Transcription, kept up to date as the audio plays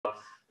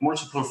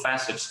multiple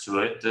facets to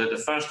it.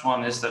 The first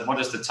one is that what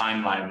is the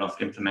timeline of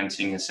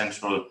implementing a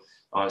central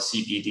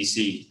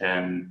CBDC?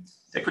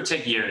 They could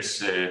take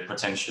years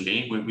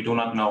potentially. We do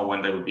not know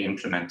when they will be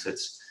implemented.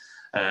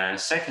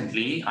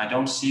 Secondly, I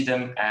don't see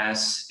them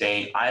as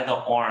a either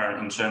or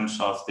in terms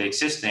of the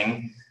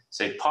existing,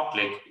 say,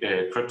 public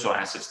crypto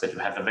assets that you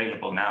have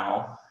available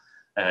now.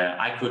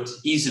 I could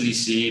easily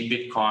see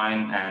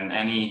Bitcoin and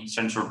any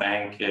central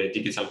bank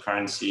digital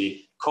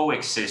currency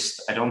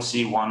coexist. I don't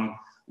see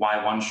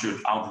why one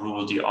should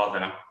outrule the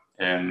other.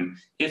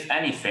 If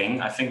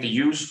anything, I think the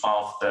use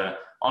of the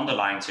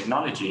underlying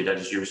technology that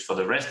is used for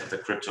the rest of the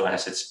crypto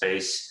asset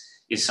space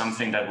is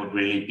something that would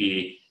really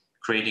be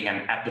creating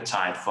an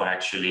appetite for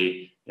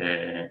actually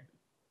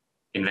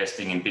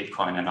investing in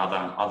Bitcoin and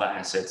other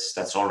assets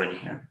that's already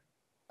here.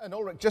 And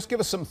Ulrik, just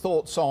give us some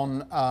thoughts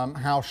on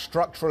how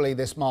structurally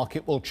this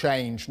market will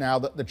change now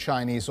that the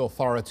Chinese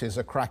authorities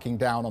are cracking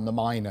down on the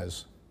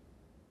miners.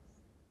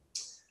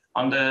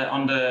 On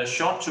the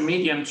short to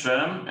medium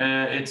term,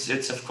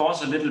 it's of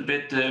course a little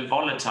bit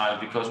volatile,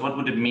 because what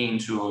would it mean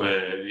to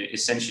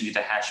essentially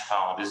the hash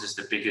power? This is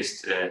the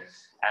biggest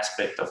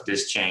aspect of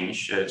this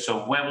change.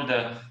 So where will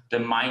the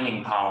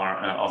mining power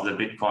of the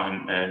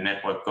Bitcoin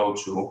network go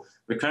to?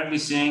 We're currently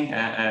seeing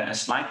a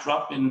slight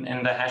drop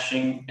in the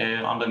hashing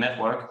on the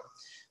network,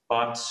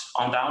 but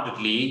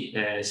undoubtedly,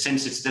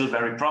 since it's still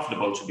very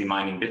profitable to be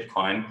mining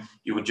Bitcoin,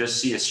 you would just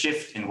see a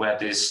shift in where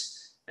this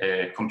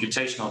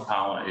computational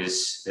power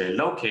is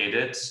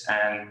located,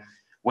 and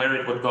where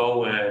it would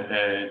go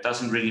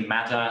doesn't really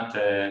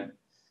matter.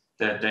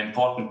 The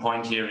important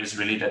point here is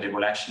really that it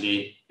will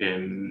actually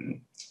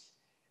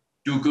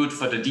do good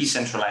for the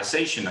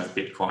decentralization of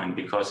Bitcoin,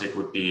 because it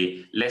would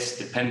be less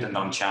dependent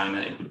on China,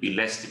 it would be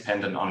less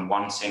dependent on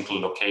one single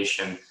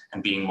location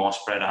and being more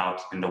spread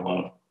out in the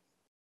world.